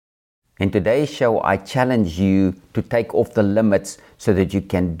In today's show, I challenge you to take off the limits so that you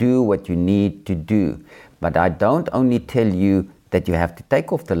can do what you need to do. But I don't only tell you that you have to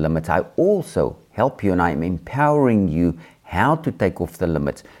take off the limits, I also help you and I'm empowering you how to take off the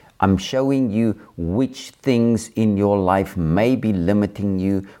limits. I'm showing you which things in your life may be limiting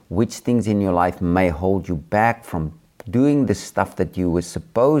you, which things in your life may hold you back from doing the stuff that you were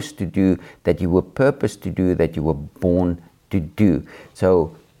supposed to do, that you were purposed to do, that you were born to do.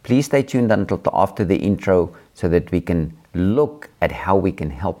 So please stay tuned until after the intro so that we can look at how we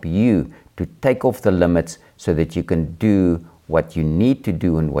can help you to take off the limits so that you can do what you need to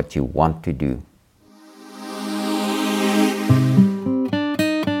do and what you want to do.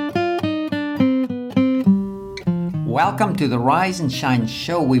 Welcome to the Rise and Shine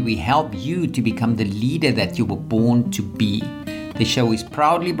show, where we help you to become the leader that you were born to be. The show is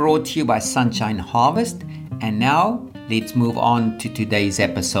proudly brought to you by Sunshine Harvest. And now, let's move on to today's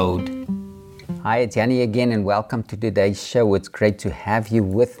episode. Hi, it's Yanni again, and welcome to today's show. It's great to have you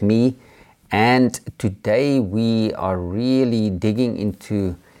with me. And today we are really digging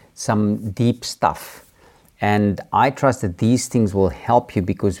into some deep stuff. And I trust that these things will help you,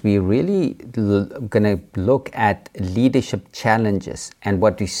 because we're really going to look at leadership challenges. And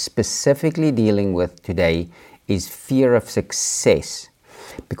what we're specifically dealing with today is fear of success.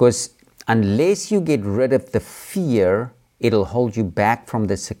 Because unless you get rid of the fear, it'll hold you back from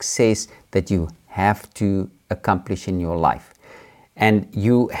the success that you have to accomplish in your life. And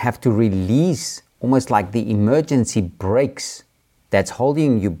you have to release almost like the emergency brakes that's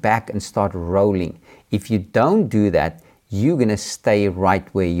holding you back and start rolling. If you don't do that, you're going to stay right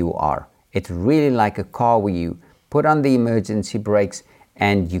where you are. It's really like a car where you put on the emergency brakes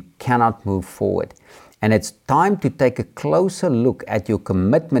and you cannot move forward. And it's time to take a closer look at your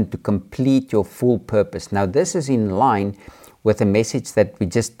commitment to complete your full purpose. Now, this is in line with a message that we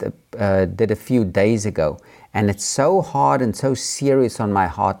just did a few days ago. And it's so hard and so serious on my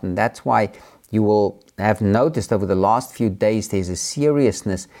heart. And that's why you will have noticed over the last few days there's a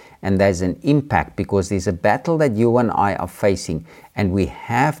seriousness and there's an impact, because there's a battle that you and I are facing, and we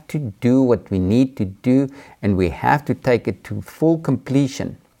have to do what we need to do, and we have to take it to full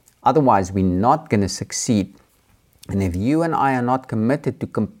completion. Otherwise, we're not going to succeed. And if you and I are not committed to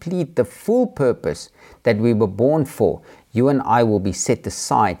complete the full purpose that we were born for, you and I will be set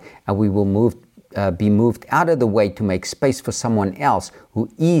aside, and we will be moved out of the way to make space for someone else who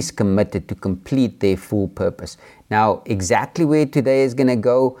is committed to complete their full purpose. Now, exactly where today is going to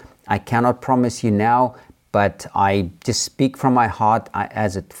go, I cannot promise you now, but I just speak from my heart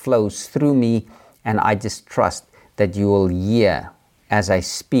as it flows through me, and I just trust that you will hear as I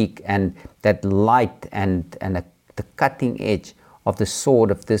speak, and that light and the cutting edge of the sword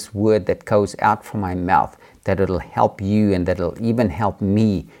of this word that goes out from my mouth, that it'll help you and that it'll even help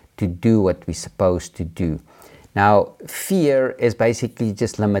me to do what we're supposed to do. Now, fear is basically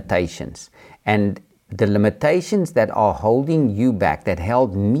just limitations. And the limitations that are holding you back, that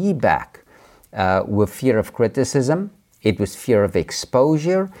held me back, were fear of criticism, it was fear of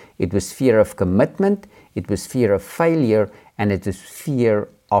exposure, it was fear of commitment, it was fear of failure, and it was fear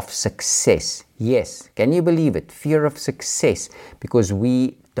of success. Yes, can you believe it? Fear of success, because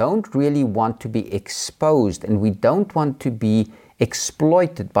we don't really want to be exposed, and we don't want to be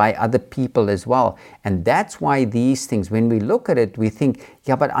exploited by other people as well. And that's why these things, when we look at it, we think,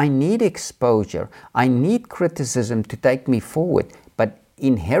 yeah, but I need exposure. I need criticism to take me forward. But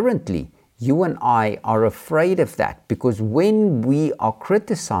inherently, you and I are afraid of that, because when we are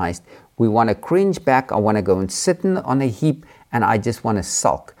criticized, we want to cringe back. I want to go and sit on a heap, and I just want to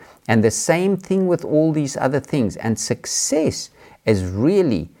sulk. And the same thing with all these other things. And success is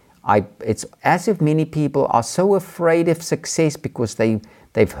really, it's as if many people are so afraid of success because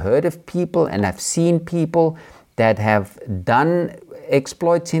they've heard of people and have seen people that have done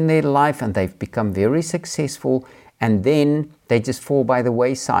exploits in their life, and they've become very successful, and then they just fall by the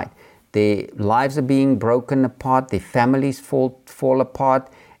wayside. Their lives are being broken apart, their families fall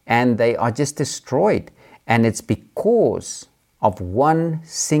apart, and they are just destroyed. And it's because of one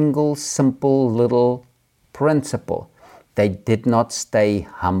single, simple little principle. They did not stay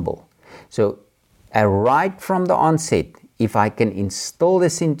humble. So right from the onset, if I can instill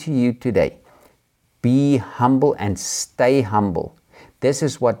this into you today, be humble and stay humble. This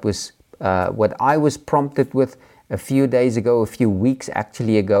is what I was prompted with a few days ago, a few weeks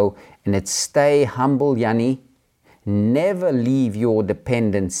actually ago, and it's stay humble, Yanni. Never leave your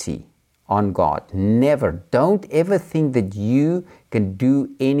dependency on God. Never. Don't ever think that you can do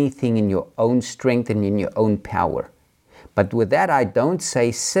anything in your own strength and in your own power. But with that, I don't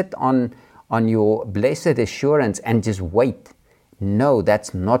say sit on your blessed assurance and just wait. No,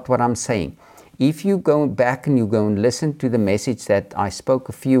 that's not what I'm saying. If you go back and you go and listen to the message that I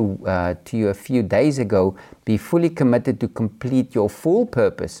spoke to you a few days ago, be fully committed to complete your full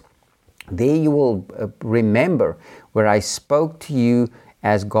purpose, there you will remember where I spoke to you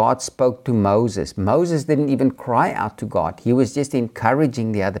as God spoke to Moses. Moses didn't even cry out to God. He was just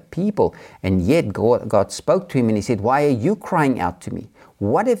encouraging the other people. And yet God spoke to him and he said, why are you crying out to me?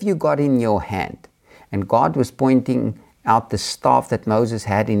 What have you got in your hand? And God was pointing out the staff that Moses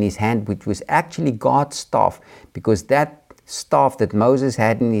had in his hand, which was actually God's staff, because that staff that Moses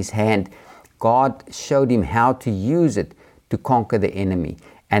had in his hand, God showed him how to use it to conquer the enemy.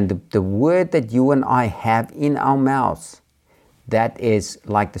 And the word that you and I have in our mouths, that is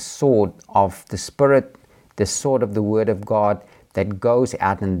like the sword of the Spirit, the sword of the Word of God that goes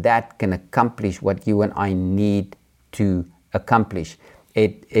out, and that can accomplish what you and I need to accomplish.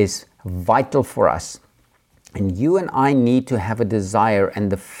 It is vital for us. And you and I need to have a desire,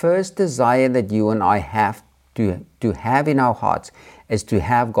 and the first desire that you and I have to have in our hearts is to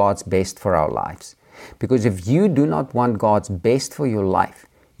have God's best for our lives. Because if you do not want God's best for your life,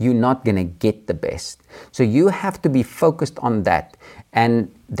 you're not going to get the best. So you have to be focused on that.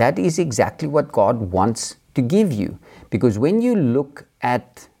 And that is exactly what God wants to give you. Because when you look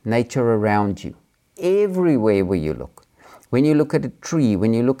at nature around you, everywhere where you look, when you look at a tree,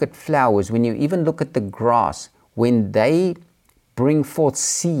 when you look at flowers, when you even look at the grass, when they bring forth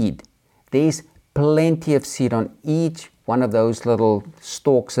seed, there's plenty of seed on each one of those little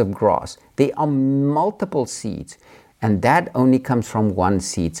stalks of grass. There are multiple seeds. And that only comes from one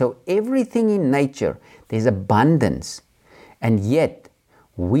seed. So everything in nature, there's abundance. And yet,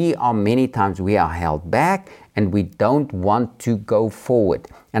 many times we are held back and we don't want to go forward.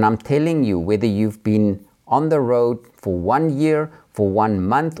 And I'm telling you, whether you've been on the road for 1 year, for 1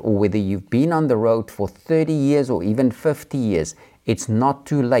 month, or whether you've been on the road for 30 years or even 50 years, it's not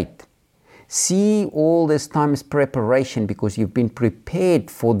too late. See all this time as preparation, because you've been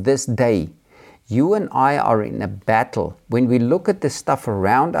prepared for this day. You and I are in a battle. When we look at the stuff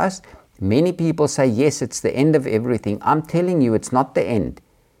around us, many people say, yes, it's the end of everything. I'm telling you, it's not the end.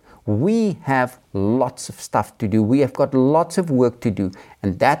 We have lots of stuff to do. We have got lots of work to do.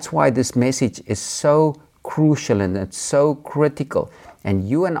 And that's why this message is so crucial and it's so critical. And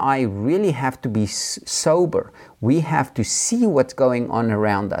you and I really have to be sober. We have to see what's going on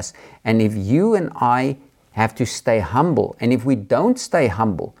around us. And if you and I have to stay humble, and if we don't stay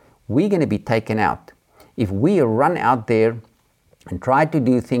humble, we're going to be taken out. If we run out there and try to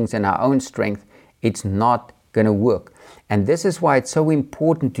do things in our own strength, it's not going to work. And this is why it's so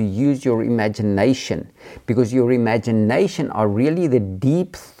important to use your imagination, because your imagination are really the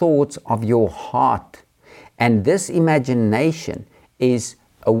deep thoughts of your heart. And this imagination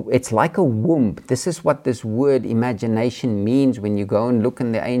it's like a womb. This is what this word imagination means when you go and look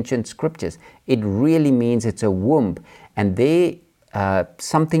in the ancient scriptures. It really means it's a womb. And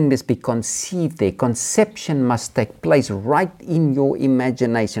something must be conceived there. Conception must take place right in your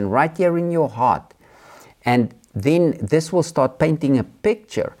imagination, right here in your heart. And then this will start painting a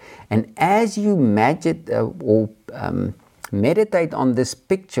picture. And as you meditate on this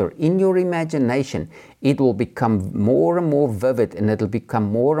picture in your imagination, it will become more and more vivid, and it'll become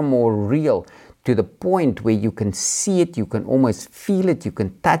more and more real, to the point where you can see it, you can almost feel it, you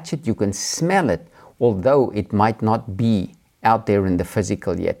can touch it, you can smell it, although it might not be out there in the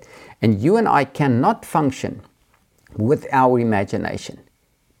physical yet. And you and I cannot function with our imagination,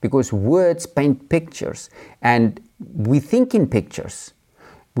 because words paint pictures, and we think in pictures.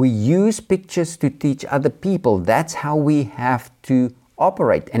 We use pictures to teach other people. That's how we have to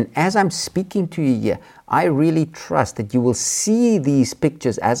operate. And as I'm speaking to you here, I really trust that you will see these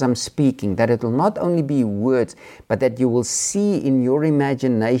pictures as I'm speaking, that it will not only be words, but that you will see in your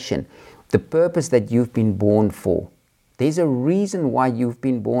imagination the purpose that you've been born for. There's a reason why you've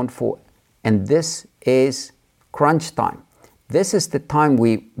been born for, and this is crunch time. This is the time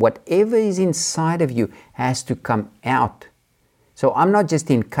where whatever is inside of you has to come out. So I'm not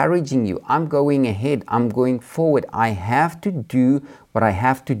just encouraging you, I'm going ahead, I'm going forward. I have to do what I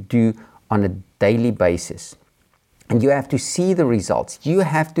have to do on a daily basis. And you have to see the results. You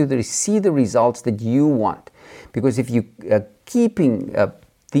have to see the results that you want. Because if you are keeping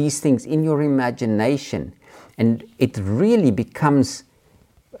these things in your imagination, and it really becomes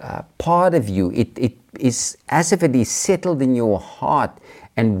part of you, it is as if it is settled in your heart.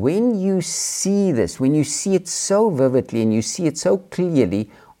 And when you see this, when you see it so vividly and you see it so clearly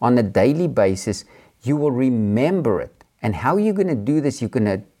on a daily basis, you will remember it. And how you're going to do this, you're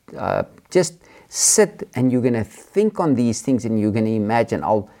going to just sit and you're going to think on these things, and you're going to imagine.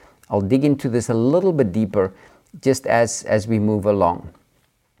 I'll dig into this a little bit deeper just as we move along.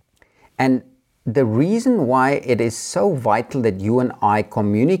 And the reason why it is so vital that you and I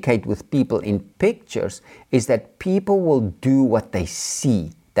communicate with people in pictures is that people will do what they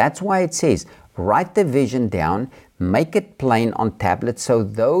see. That's why it says, write the vision down, make it plain on tablets, so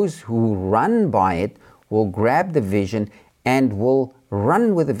those who run by it will grab the vision and will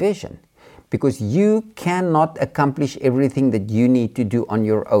run with the vision. Because you cannot accomplish everything that you need to do on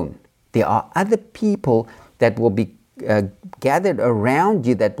your own. There are other people that will be gathered around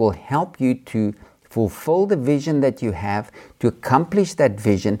you that will help you to fulfill the vision that you have, to accomplish that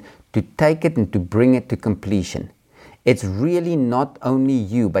vision, to take it and to bring it to completion. It's really not only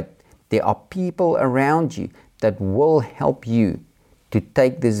you, but there are people around you that will help you to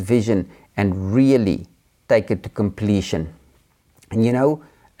take this vision and really take it to completion. And you know,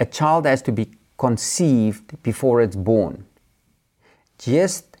 a child has to be conceived before it's born.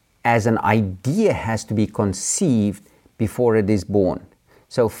 Just as an idea has to be conceived before it is born.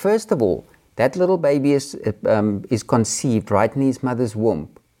 So first of all, that little baby is conceived right in his mother's womb.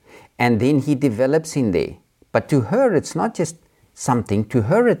 And then he develops in there. But to her, it's not just something. To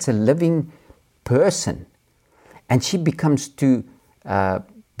her, it's a living person. And she becomes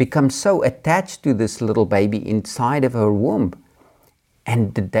so attached to this little baby inside of her womb.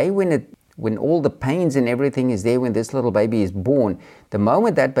 And the day when all the pains and everything is there, when this little baby is born, the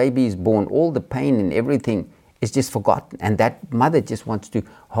moment that baby is born, all the pain and everything is just forgotten. And that mother just wants to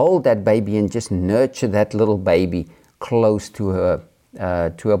hold that baby and just nurture that little baby close to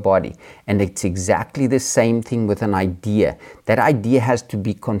her body. And it's exactly the same thing with an idea. That idea has to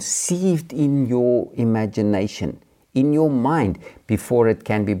be conceived in your imagination, in your mind, before it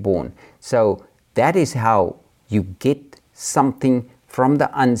can be born. So that is how you get something from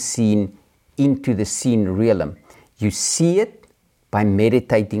the unseen into the seen realm. You see it by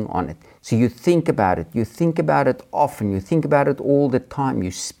meditating on it. So you think about it. You think about it often. You think about it all the time.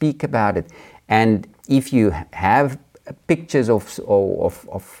 You speak about it. And if you have pictures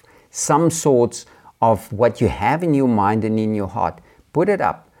of some sorts of what you have in your mind and in your heart, put it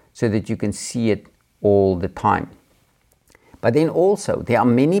up so that you can see it all the time. But then also, there are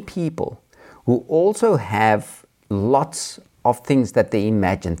many people who also have lots of things that they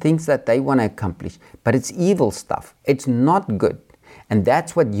imagine, things that they want to accomplish, but it's evil stuff. It's not good. And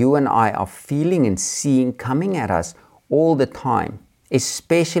that's what you and I are feeling and seeing coming at us all the time,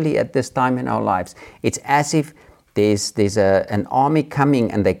 especially at this time in our lives. It's as if there's an army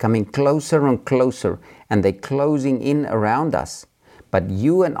coming, and they're coming closer and closer, and they're closing in around us. But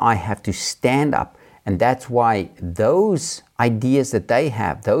you and I have to stand up, and that's why those ideas that they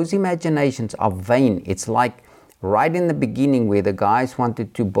have, those imaginations are vain. It's like right in the beginning where the guys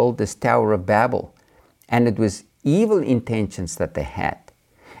wanted to build this Tower of Babel, and it was evil intentions that they had.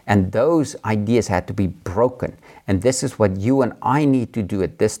 And those ideas had to be broken. And this is what you and I need to do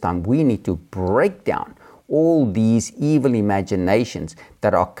at this time. We need to break down all these evil imaginations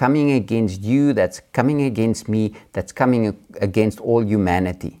that are coming against you, that's coming against me, that's coming against all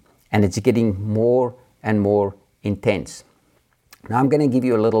humanity. And it's getting more and more intense. Now I'm going to give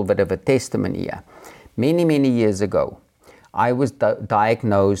you a little bit of a testimony here. Many, many years ago, I was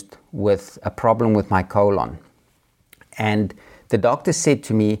diagnosed with a problem with my colon. And the doctor said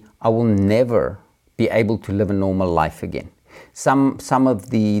to me, I will never be able to live a normal life again. Some of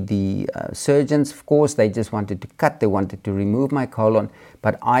the surgeons, of course, they just wanted to cut, they wanted to remove my colon,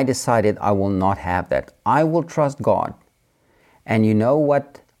 but I decided I will not have that. I will trust God. And you know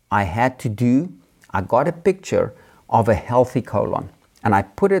what I had to do? I got a picture of a healthy colon, and I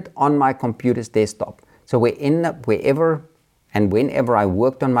put it on my computer's desktop. So wherever and whenever I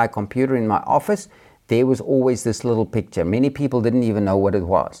worked on my computer in my office, there was always this little picture. Many people didn't even know what it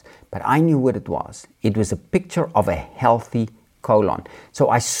was, but I knew what it was. It was a picture of a healthy colon. So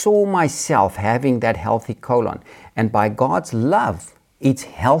I saw myself having that healthy colon, and by God's love, it's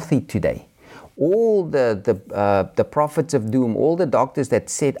healthy today. All the prophets of doom, all the doctors that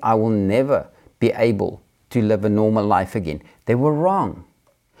said I will never be able to live a normal life again, they were wrong,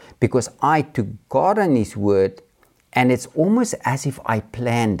 because I took God on His word, and it's almost as if I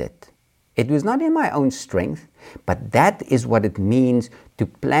planned it. It was not in my own strength, but that is what it means to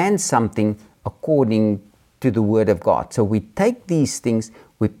plan something according to the Word of God. So we take these things,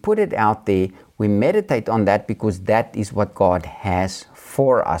 we put it out there, we meditate on that, because that is what God has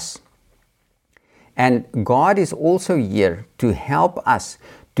for us. And God is also here to help us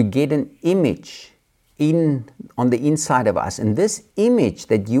to get an image on the inside of us. And this image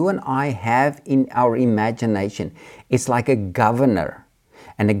that you and I have in our imagination is like a governor.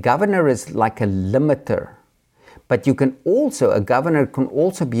 And a governor is like a limiter. But a governor can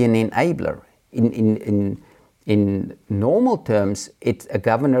also be an enabler. in normal terms, a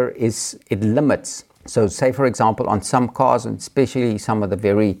governor it limits. So say, for example, on some cars, and especially some of the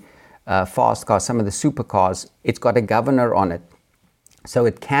very fast cars, some of the supercars, it's got a governor on it. So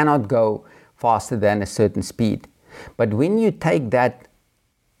it cannot go faster than a certain speed. But when you take that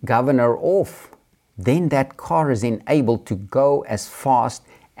governor off, then that car is enabled to go as fast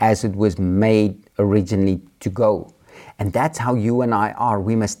as it was made originally to go. And that's how you and I are.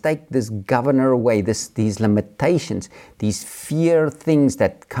 We must take this governor away, these limitations, these fear things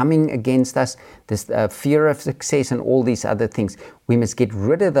that coming against us, this fear of success and all these other things. We must get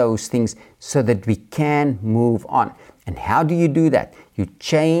rid of those things so that we can move on. And how do you do that? You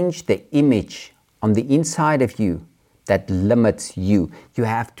change the image on the inside of you that limits you. You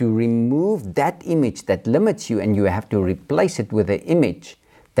have to remove that image that limits you, and you have to replace it with an image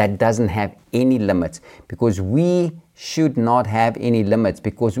that doesn't have any limits, because we should not have any limits,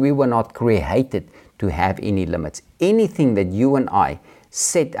 because we were not created to have any limits. Anything that you and I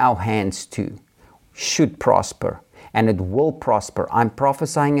set our hands to should prosper, and it will prosper. I'm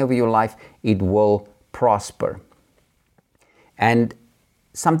prophesying over your life, it will prosper. And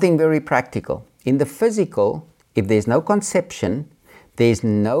something very practical. In the physical, if there's no conception, there's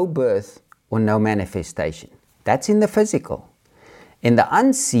no birth or no manifestation. That's in the physical. In the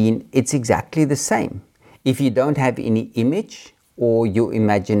unseen, it's exactly the same. If you don't have any image, or your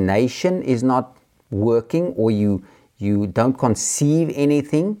imagination is not working, or you don't conceive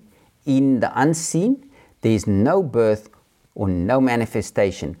anything in the unseen, there's no birth or no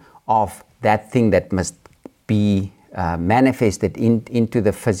manifestation of that thing that must be manifested into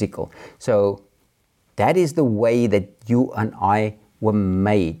the physical. So that is the way that you and I were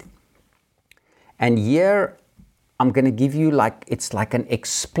made. And here I'm going to give you it's like an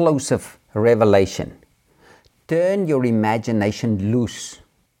explosive revelation. Turn your imagination loose.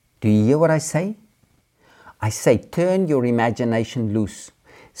 Do you hear what I say? I say turn your imagination loose.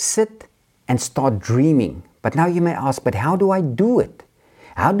 Sit and start dreaming. But now you may ask, but how do I do it?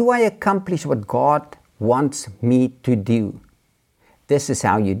 How do I accomplish what God wants me to do? This is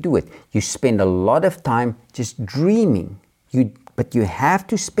how you do it. You spend a lot of time just dreaming. But you have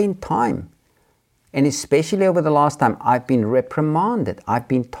to spend time. And especially over the last time, I've been reprimanded. I've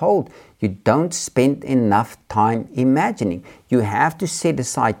been told you don't spend enough time imagining. You have to set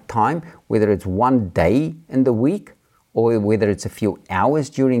aside time, whether it's one day in the week or whether it's a few hours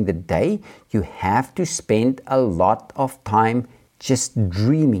during the day. You have to spend a lot of time just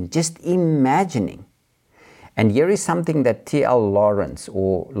dreaming, just imagining. And here is something that T.L. Lawrence,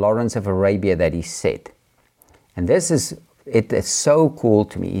 or Lawrence of Arabia, that he said. And it is so cool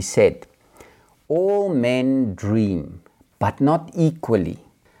to me. He said, all men dream, but not equally.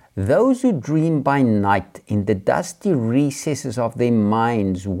 Those who dream by night in the dusty recesses of their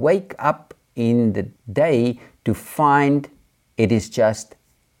minds wake up in the day to find it is just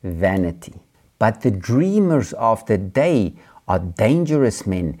vanity. But the dreamers of the day are dangerous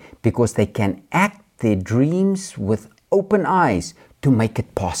men, because they can act their dreams with open eyes to make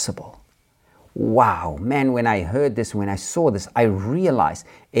it possible. Wow, man, when I heard this, when I saw this, I realized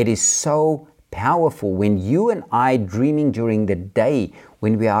it is so powerful when you and I dreaming during the day,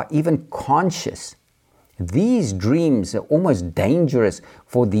 when we are even conscious. These dreams are almost dangerous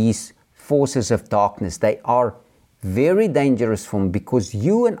for these forces of darkness. They are very dangerous for them, because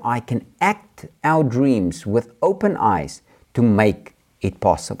you and I can act our dreams with open eyes to make it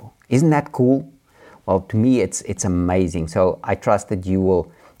possible. Isn't that cool? Well, to me, it's amazing. So I trust that you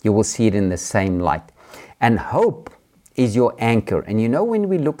will see it in the same light. And hope is your anchor. And you know, when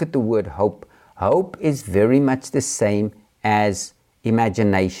we look at the word hope, hope is very much the same as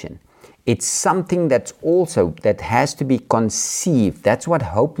imagination. It's something that has to be conceived. That's what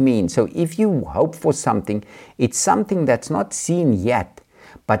hope means. So if you hope for something, it's something that's not seen yet,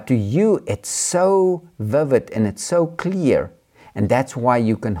 but to you it's so vivid and it's so clear, and that's why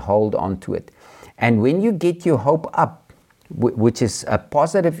you can hold on to it. And when you get your hope up, which is a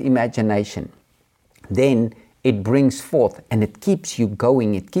positive imagination, then it brings forth and it keeps you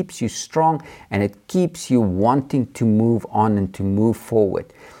going, it keeps you strong, and it keeps you wanting to move on and to move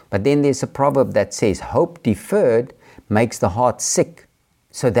forward. But then there's a proverb that says, hope deferred makes the heart sick.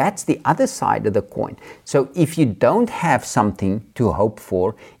 So that's the other side of the coin. So if you don't have something to hope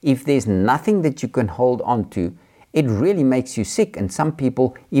for, if there's nothing that you can hold on to, it really makes you sick. And some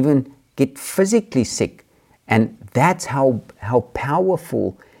people even get physically sick. And that's how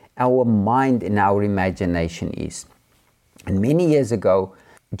powerful our mind and our imagination is. And many years ago,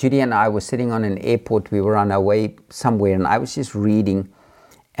 Judy and I were sitting on an airport. We were on our way somewhere, and I was just reading.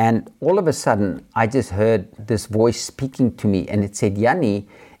 And all of a sudden, I just heard this voice speaking to me, and it said, Yanni,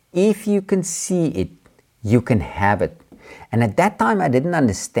 if you can see it, you can have it. And at that time, I didn't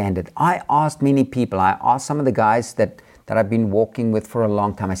understand it. I asked many people. I asked some of the guys that I've been walking with for a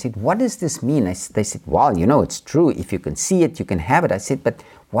long time. I said, what does this mean? They said, well, it's true. If you can see it, you can have it. I said, but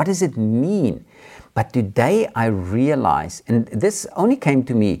what does it mean? But today I realize, and this only came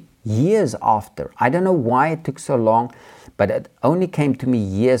to me years after. I don't know why it took so long, but it only came to me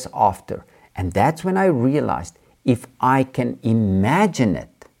years after. And that's when I realized, if I can imagine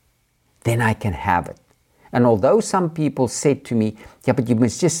it, then I can have it. And although some people said to me, yeah, but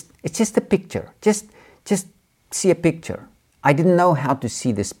it's just a picture. Just see a picture. I didn't know how to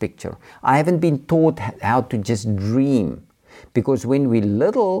see this picture. I haven't been taught how to just dream. Because when we're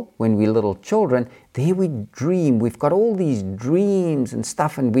little children, there we dream. We've got all these dreams and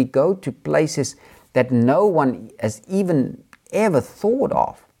stuff, and we go to places that no one has even ever thought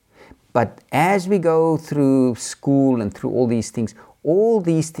of. But as we go through school and through all these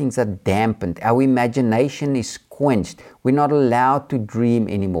things are dampened. Our imagination is quenched. We're not allowed to dream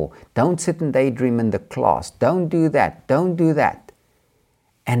anymore. Don't sit and daydream in the class. Don't do that. Don't do that.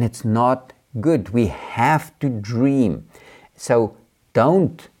 And it's not good. We have to dream. So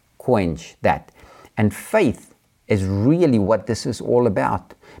don't quench that. And faith is really what this is all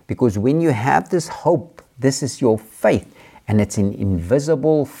about. Because when you have this hope, this is your faith. And it's an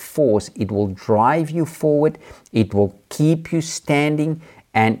invisible force. It will drive you forward. It will keep you standing.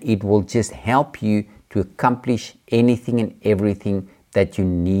 And it will just help you to accomplish anything and everything that you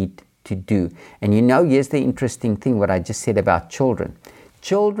need to do. And here's the interesting thing, what I just said about children.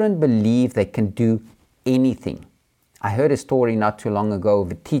 Children believe they can do anything. I heard a story not too long ago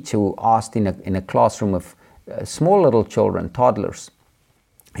of a teacher who asked in a classroom of small little children, toddlers.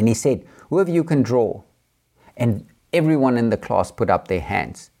 And he said, whoever you can draw. And everyone in the class put up their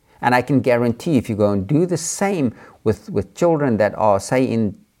hands. And I can guarantee if you go and do the same with children that are, say,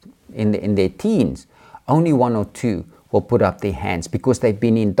 in their teens, only one or two will put up their hands because they've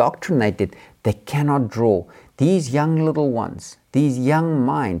been indoctrinated. They cannot draw. These young little ones, these young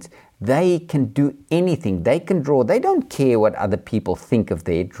minds, they can do anything. They can draw. They don't care what other people think of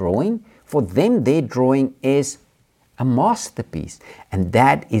their drawing. For them, their drawing is a masterpiece. And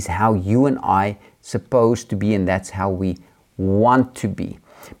that is how you and I supposed to be, and that's how we want to be.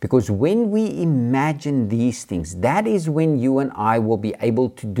 Because when we imagine these things, that is when you and I will be able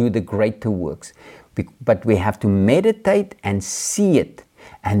to do the greater works. But we have to meditate and see it,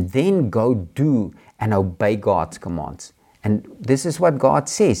 and then go do and obey God's commands. And this is what God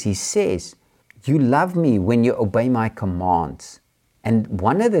says. He says, you love me when you obey my commands. And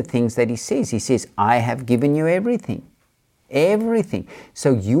one of the things that he says, I have given you everything. Everything.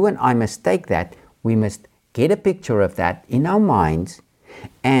 So you and I must take that. We must get a picture of that in our minds,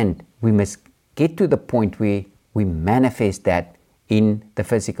 and we must get to the point where we manifest that in the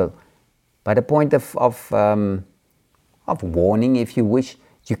physical. By the point of warning, if you wish,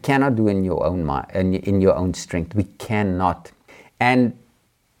 you cannot do in your own mind, in your own strength. We cannot. And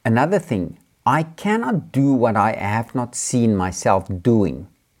another thing, I cannot do what I have not seen myself doing.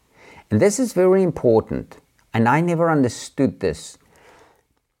 And this is very important. And I never understood this.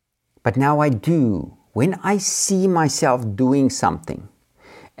 But now I do. When I see myself doing something,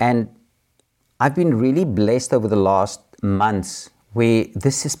 and I've been really blessed over the last months where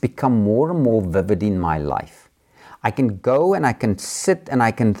this has become more and more vivid in my life. I can go and I can sit and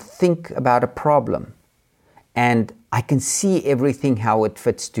I can think about a problem, and I can see everything, how it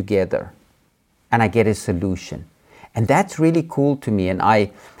fits together, and I get a solution. And that's really cool to me, and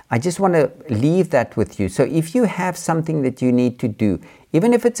I just want to leave that with you. So if you have something that you need to do,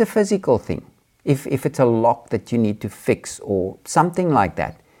 even if it's a physical thing, if it's a lock that you need to fix or something like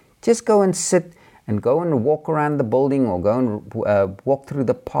that, just go and sit and go and walk around the building or go and walk through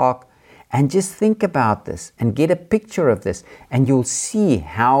the park and just think about this and get a picture of this, and you'll see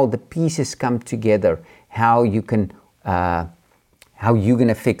how the pieces come together, how you're going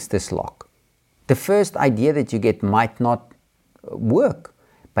to fix this lock. The first idea that you get might not work,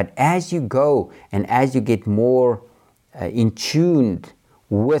 but as you go and as you get more in tune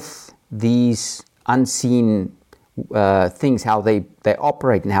with these unseen things, how they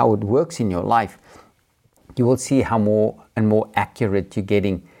operate and how it works in your life, you will see how more and more accurate you're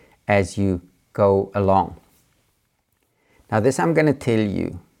getting as you go along. Now this I'm going to tell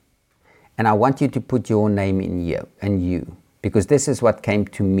you, and I want you to put your name in here and you, because this is what came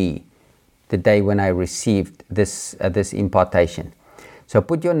to me the day when I received this impartation. So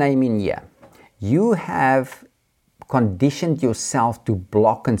put your name in here. You have conditioned yourself to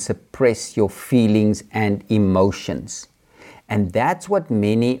block and suppress your feelings and emotions. And that's what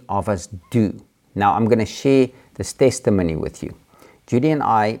many of us do. Now I'm going to share this testimony with you. Judy and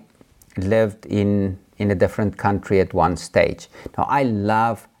I lived in in a different country at one stage. Now, I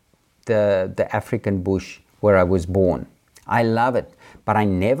love the African bush where I was born. I love it, but I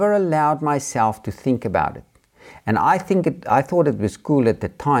never allowed myself to think about it. And I thought it was cool at the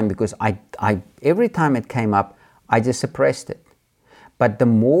time because I every time it came up, I just suppressed it. But the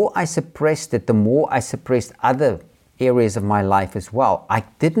more I suppressed it, the more I suppressed other areas of my life as well. I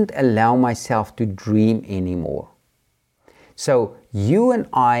didn't allow myself to dream anymore. So you and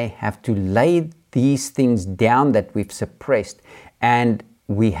I have to lay these things down that we've suppressed, and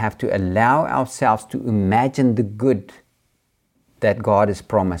we have to allow ourselves to imagine the good that God has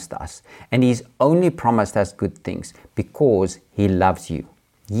promised us. And He's only promised us good things because He loves you.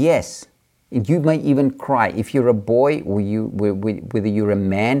 Yes, you may even cry. If you're a boy or whether you're a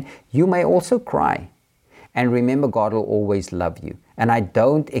man, you may also cry. And remember, God will always love you. And I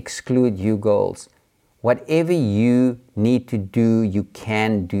don't exclude you girls. Whatever you need to do, you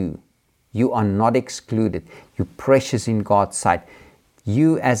can do. You are not excluded. You're precious in God's sight.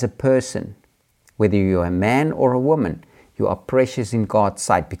 You as a person, whether you're a man or a woman, you are precious in God's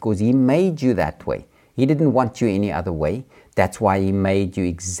sight because He made you that way. He didn't want you any other way. That's why He made you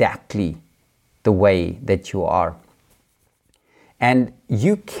exactly the way that you are. And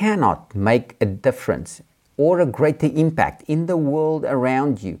you cannot make a difference or a greater impact in the world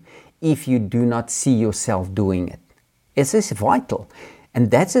around you if you do not see yourself doing it. It's just vital. And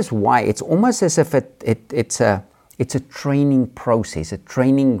that's just why it's almost as if it's a training process, a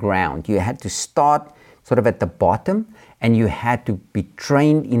training ground. You had to start sort of at the bottom, and you had to be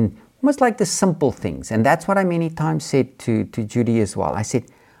trained in almost like the simple things. And that's what I many times said to Judy as well. I said,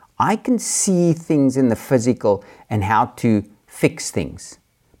 I can see things in the physical and how to fix things.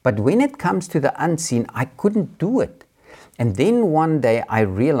 But when it comes to the unseen, I couldn't do it. And then one day I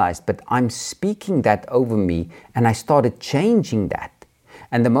realized, but I'm speaking that over me, and I started changing that.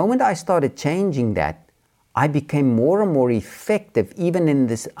 And the moment I started changing that, I became more and more effective, even in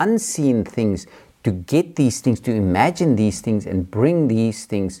this unseen things, to get these things, to imagine these things and bring these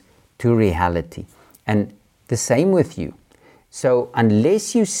things to reality. And the same with you. So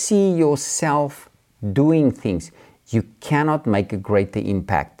unless you see yourself doing things, you cannot make a greater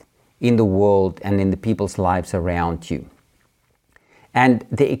impact in the world and in the people's lives around you. And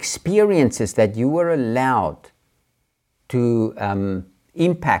the experiences that you were allowed to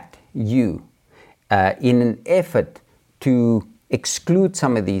impact you in an effort to exclude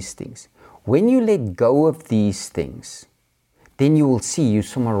some of these things. When you let go of these things, then you will see you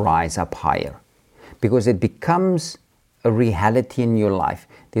somehow rise up higher because it becomes a reality in your life.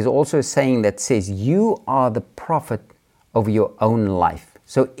 There's also a saying that says you are the prophet of your own life.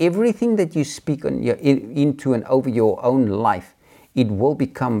 So everything that you speak into and over your own life, it will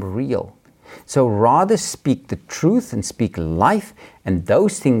become real. So rather speak the truth and speak life, and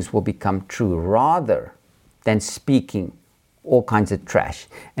those things will become true rather than speaking all kinds of trash.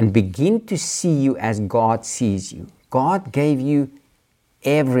 And begin to see you as God sees you. God gave you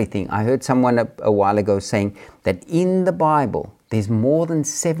everything. I heard someone a while ago saying that in the Bible, there's more than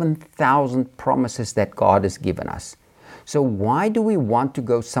 7,000 promises that God has given us. So why do we want to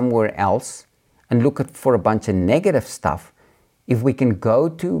go somewhere else and look for a bunch of negative stuff if we can go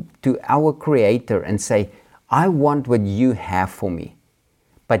to our Creator and say, I want what you have for me?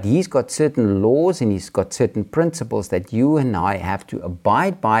 But He's got certain laws and He's got certain principles that you and I have to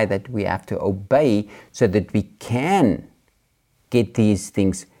abide by, that we have to obey so that we can get these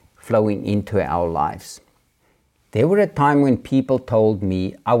things flowing into our lives. There were a time when people told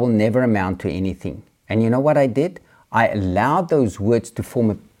me, I will never amount to anything. And you know what I did? I allowed those words to form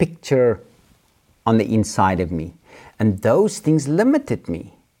a picture on the inside of me. And those things limited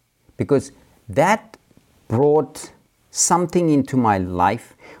me because that brought something into my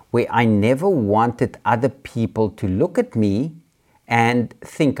life where I never wanted other people to look at me and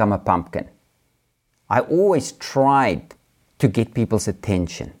think I'm a pumpkin. I always tried to get people's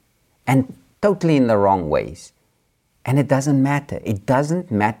attention, and totally in the wrong ways. And it doesn't matter. It doesn't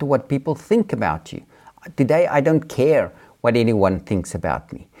matter what people think about you. Today, I don't care what anyone thinks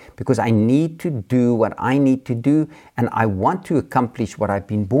about me because I need to do what I need to do, and I want to accomplish what I've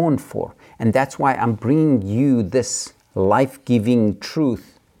been born for. And that's why I'm bringing you this life-giving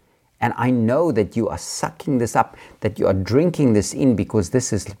truth. And I know that you are sucking this up, that you are drinking this in, because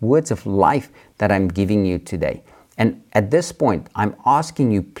this is words of life that I'm giving you today. And at this point, I'm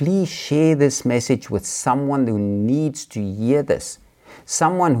asking you, please share this message with someone who needs to hear this.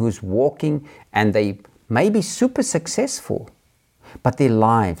 Someone who's walking and they may be super successful, but their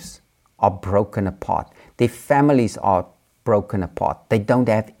lives are broken apart. Their families are broken apart. They don't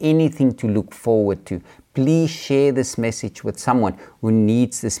have anything to look forward to please share this message with someone who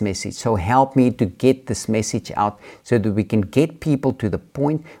needs this message. So help me to get this message out so that we can get people to the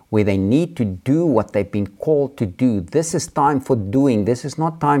point where they need to do what they've been called to do. This is time for doing. This is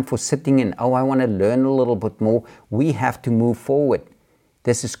not time for sitting and, I want to learn a little bit more. We have to move forward.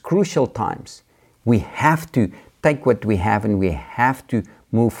 This is crucial times. We have to take what we have and we have to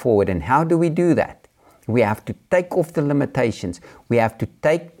move forward. And how do we do that? We have to take off the limitations. We have to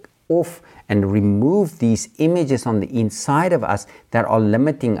take off and remove these images on the inside of us that are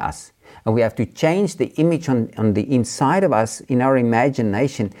limiting us. And we have to change the image on the inside of us in our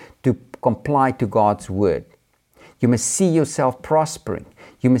imagination to comply to God's word. You must see yourself prospering.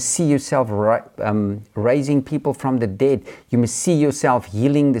 You must see yourself raising people from the dead. You must see yourself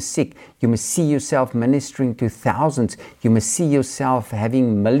healing the sick. You must see yourself ministering to thousands. You must see yourself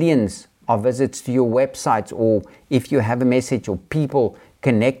having millions of visits to your websites, or if you have a message, or people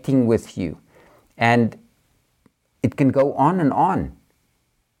connecting with you. And it can go on and on.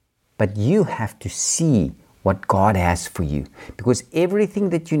 But you have to see what God has for you. Because everything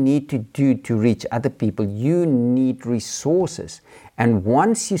that you need to do to reach other people, you need resources. And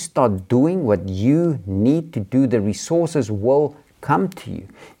once you start doing what you need to do, the resources will come to you.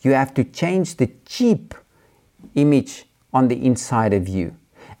 You have to change the cheap image on the inside of you.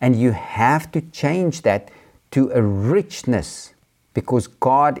 And you have to change that to a richness, because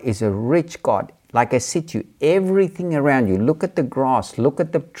God is a rich God. Like I said to you, everything around you, look at the grass, look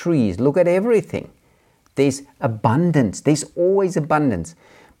at the trees, look at everything. There's abundance. There's always abundance.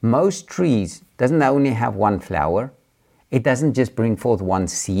 Most trees doesn't only have one flower. It doesn't just bring forth one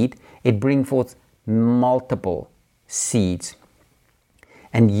seed. It brings forth multiple seeds.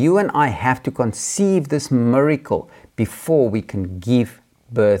 And you and I have to conceive this miracle before we can give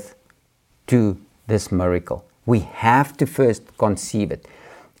birth to this miracle. We have to first conceive it.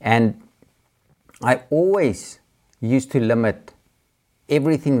 And I always used to limit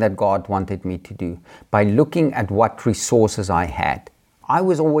everything that God wanted me to do by looking at what resources I had. I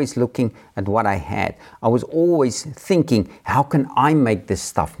was always looking at what I had. I was always thinking, how can I make this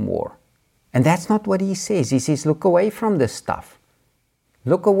stuff more? And that's not what he says. He says, look away from this stuff.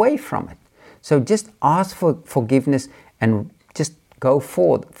 Look away from it. So just ask for forgiveness and just go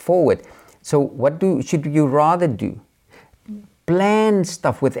forward. So what should you rather do? Plan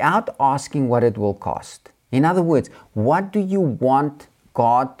stuff without asking what it will cost. In other words, what do you want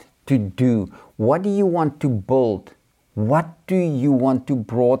God to do? What do you want to build? What do you want to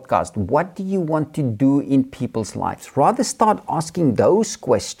broadcast? What do you want to do in people's lives? Rather start asking those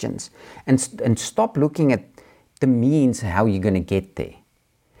questions and stop looking at the means how you're going to get there.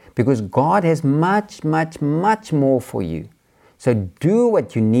 Because God has much, much, much more for you. So do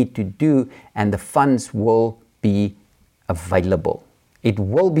what you need to do and the funds will be available. It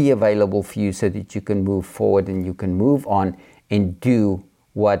will be available for you so that you can move forward and you can move on and do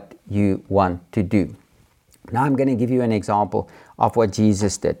what you want to do. Now I'm going to give you an example of what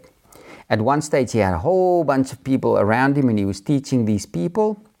Jesus did. At one stage he had a whole bunch of people around him and he was teaching these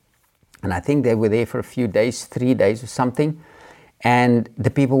people. And I think they were there for a few days, 3 days or something. And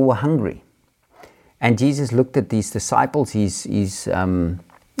the people were hungry. And Jesus looked at these disciples, the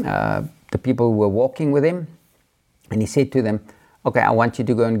people who were walking with him. And he said to them, okay, I want you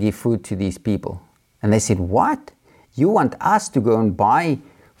to go and give food to these people. And they said, what? You want us to go and buy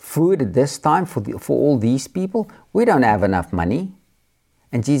food at this time for all these people? We don't have enough money.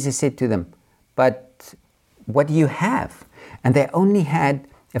 And Jesus said to them, but what do you have? And they only had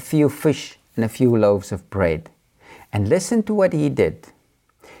a few fish and a few loaves of bread. And listen to what he did.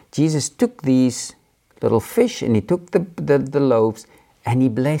 Jesus took these little fish and he took the loaves and he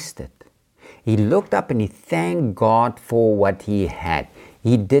blessed it. He looked up and he thanked God for what he had.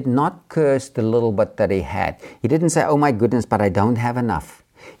 He did not curse the little bit that he had. He didn't say, oh my goodness, but I don't have enough.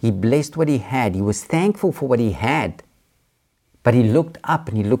 He blessed what he had. He was thankful for what he had. But he looked up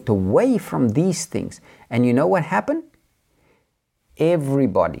and he looked away from these things. And you know what happened?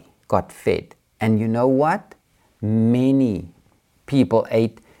 Everybody got fed. And you know what? Many people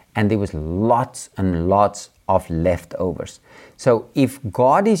ate and there was lots and lots of leftovers. So if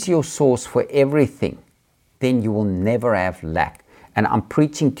God is your source for everything, then you will never have lack. And I'm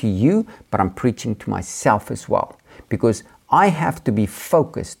preaching to you, but I'm preaching to myself as well. Because I have to be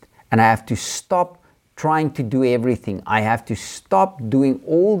focused and I have to stop trying to do everything. I have to stop doing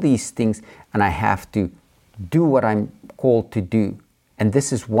all these things and I have to do what I'm called to do. And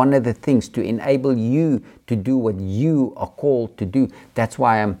this is one of the things to enable you to do what you are called to do. That's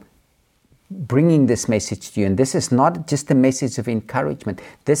why I'm bringing this message to you. And this is not just a message of encouragement.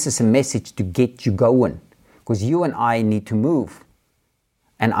 This is a message to get you going. Because you and I need to move.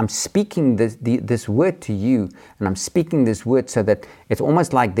 And I'm speaking this word to you, and I'm speaking this word so that it's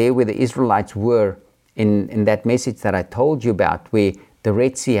almost like there where the Israelites were in that message that I told you about, where the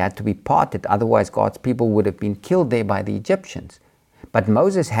Red Sea had to be parted. Otherwise, God's people would have been killed there by the Egyptians. But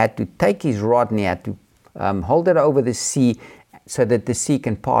Moses had to take his rod and he had to hold it over the sea so that the sea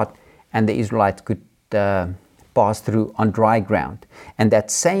can part and the Israelites could pass through on dry ground. And that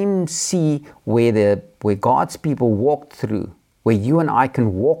same sea where God's people walked through, where you and I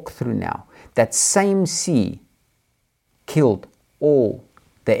can walk through now, that same sea killed all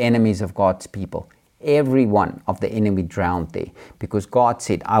the enemies of God's people. Every one of the enemy drowned there, because God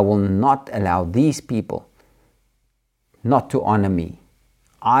said, I will not allow these people not to honor me.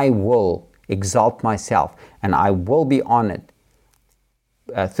 I will exalt myself and I will be honored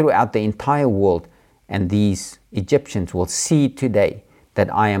throughout the entire world, and these Egyptians will see today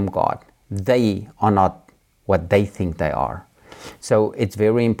that I am God. They are not what they think they are. So it's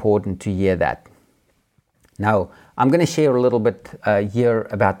very important to hear that. Now, I'm going to share a little bit here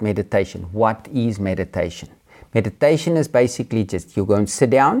about meditation. What is meditation? Meditation is basically just you go and sit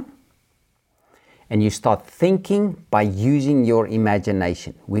down and you start thinking by using your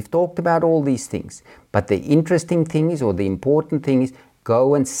imagination. We've talked about all these things, but the interesting thing is, or the important thing is,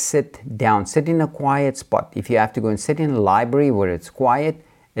 go and sit down. Sit in a quiet spot. If you have to go and sit in a library where it's quiet,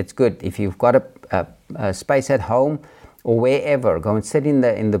 it's good. If you've got a space at home, or wherever, go and sit in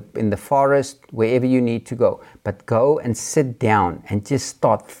the forest, wherever you need to go. But go and sit down and just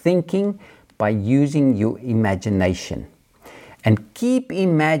start thinking by using your imagination. And keep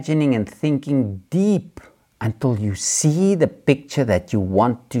imagining and thinking deep until you see the picture that you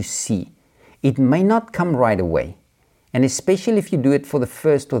want to see. It may not come right away. And especially if you do it for the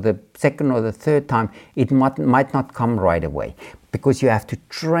first or the second or the third time, it might not come right away. Because you have to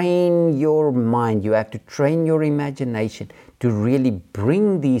train your mind, you have to train your imagination to really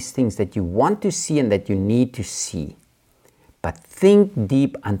bring these things that you want to see and that you need to see. But think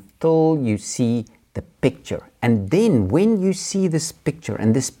deep until you see the picture. And then when you see this picture,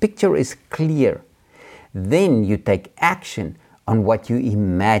 and this picture is clear, then you take action on what you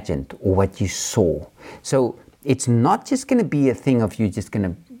imagined or what you saw. So it's not just going to be a thing of you just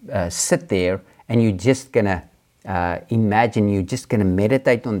going to sit there and you're just going to imagine, you're just going to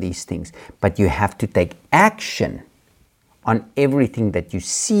meditate on these things, but you have to take action on everything that you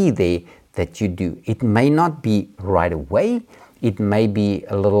see there that you do. It may not be right away, it may be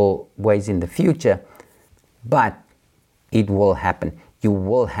a little ways in the future, but it will happen. You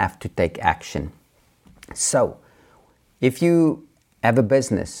will have to take action. So, if you have a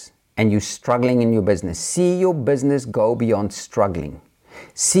business and you're struggling in your business, see your business go beyond struggling.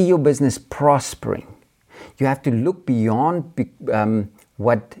 See your business prospering. You have to look beyond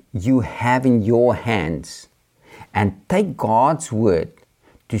what you have in your hands and take God's word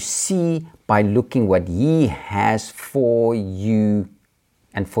to see by looking what He has for you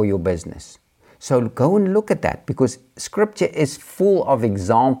and for your business. So go and look at that, because Scripture is full of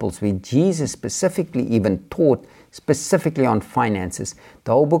examples where Jesus specifically even taught specifically on finances.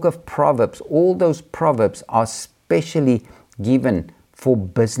 The whole book of Proverbs, all those Proverbs are specially given for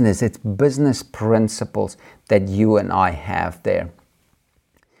business. It's business principles that you and I have there.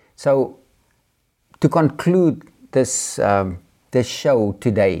 So to conclude this show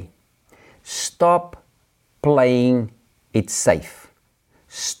today, stop playing it safe.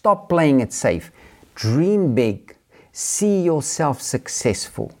 Stop playing it safe. Dream big. See yourself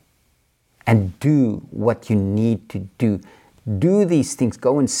successful. And do what you need to do. Do these things.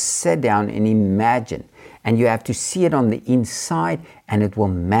 Go and sit down and imagine. And you have to see it on the inside, and it will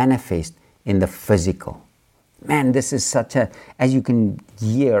manifest in the physical. Man, this is as you can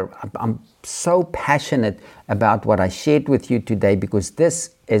hear, I'm so passionate about what I shared with you today, because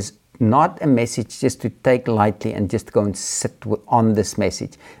this is not a message just to take lightly and just go and sit on this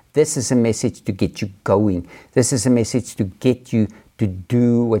message. This is a message to get you going. This is a message to get you to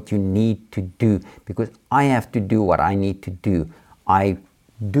do what you need to do, because I have to do what I need to do. I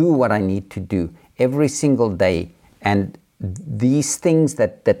do what I need to do every single day. And these things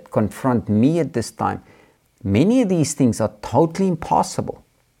that confront me at this time, many of these things are totally impossible.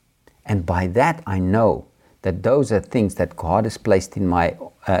 And by that I know that those are things that God has placed in my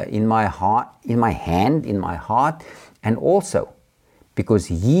heart, in my hand, in my heart, and also because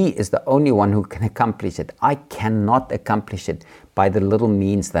He is the only one who can accomplish it. I cannot accomplish it by the little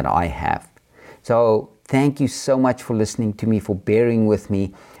means that I have. So thank you so much for listening to me, for bearing with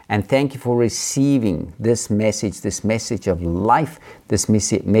me, and thank you for receiving this message of life, this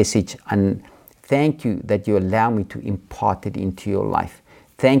message, and thank you that you allow me to impart it into your life.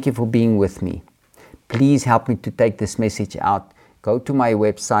 Thank you for being with me. Please help me to take this message out. go to my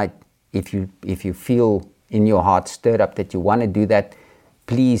website. If you feel in your heart stirred up that you want to do that,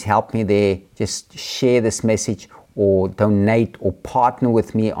 please help me there. Just share this message or donate or partner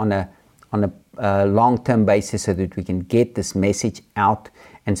with me on a long-term basis so that we can get this message out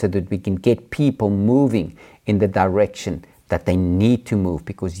and so that we can get people moving in the direction that they need to move,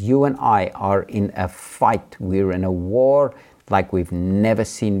 because you and I are in a fight. We're in a war like we've never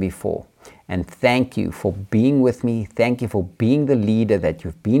seen before. And thank you for being with me. Thank you for being the leader that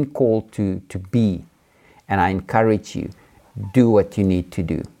you've been called to be. And I encourage you, do what you need to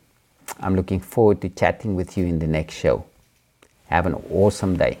do. I'm looking forward to chatting with you in the next show. Have an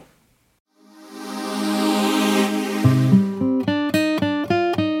awesome day.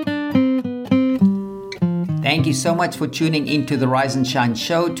 Thank you so much for tuning into the Rise and Shine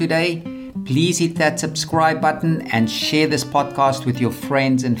show today. Please hit that subscribe button and share this podcast with your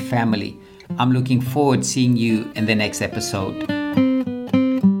friends and family. I'm looking forward to seeing you in the next episode.